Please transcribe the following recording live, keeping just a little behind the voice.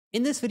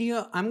In this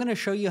video, I'm going to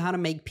show you how to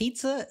make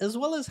pizza as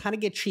well as how to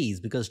get cheese,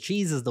 because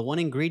cheese is the one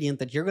ingredient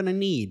that you're going to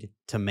need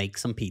to make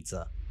some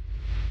pizza.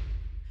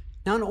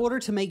 Now, in order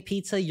to make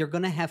pizza, you're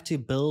going to have to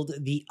build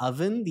the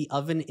oven. The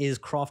oven is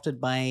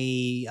crafted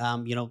by,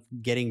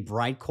 getting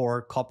bright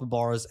core, copper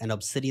bars, and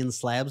obsidian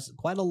slabs,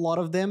 quite a lot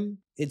of them.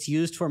 It's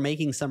used for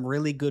making some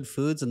really good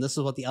foods, and this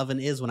is what the oven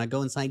is. When I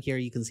go inside here,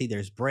 you can see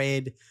there's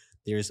bread,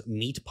 there's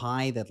meat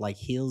pie that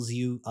heals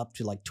you up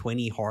to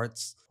 20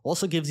 hearts.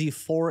 Also gives you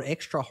 4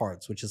 extra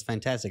hearts, which is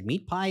fantastic.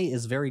 Meat pie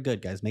is very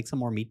good, guys. Make some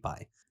more meat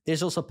pie.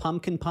 There's also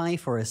pumpkin pie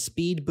for a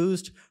speed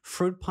boost,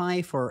 fruit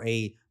pie for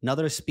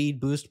another speed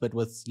boost, but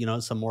with,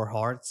 some more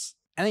hearts.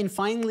 And then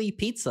finally,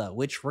 pizza,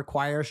 which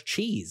requires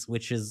cheese,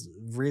 which is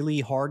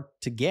really hard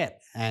to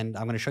get. And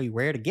I'm going to show you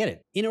where to get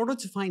it. In order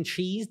to find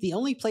cheese, the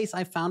only place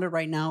I found it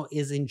right now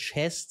is in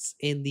chests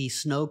in the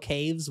snow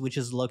caves, which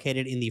is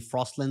located in the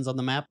Frostlands on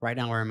the map. Right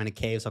now I'm in a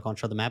cave, so I can't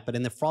show the map. But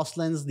in the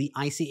Frostlands, the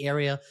icy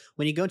area,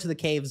 when you go to the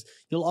caves,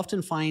 you'll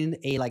often find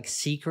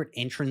secret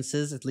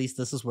entrances. At least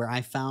this is where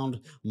I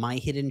found my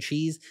hidden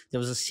cheese. There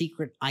was a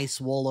secret ice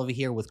wall over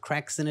here with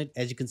cracks in it.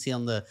 As you can see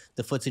on the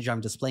footage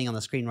I'm displaying on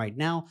the screen right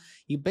now,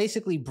 you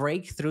basically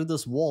break through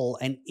this wall,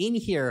 and in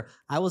here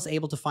I was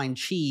able to find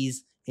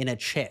cheese in a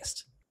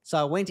chest. So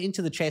I went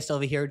into the chest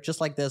over here just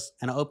like this,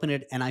 and I opened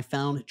it and I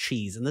found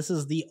cheese. And this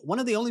is one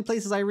of the only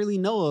places I really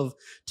know of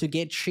to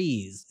get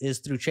cheese is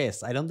through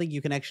chests. I don't think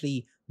you can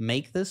actually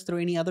make this through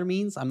any other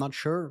means. I'm not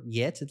sure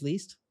yet, at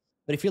least.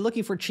 But if you're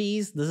looking for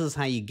cheese, this is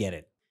how you get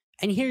it.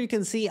 And here you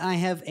can see I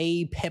have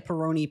a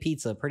pepperoni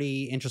pizza.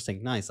 Pretty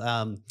interesting. Nice.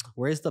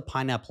 Where's the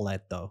pineapple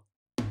at though?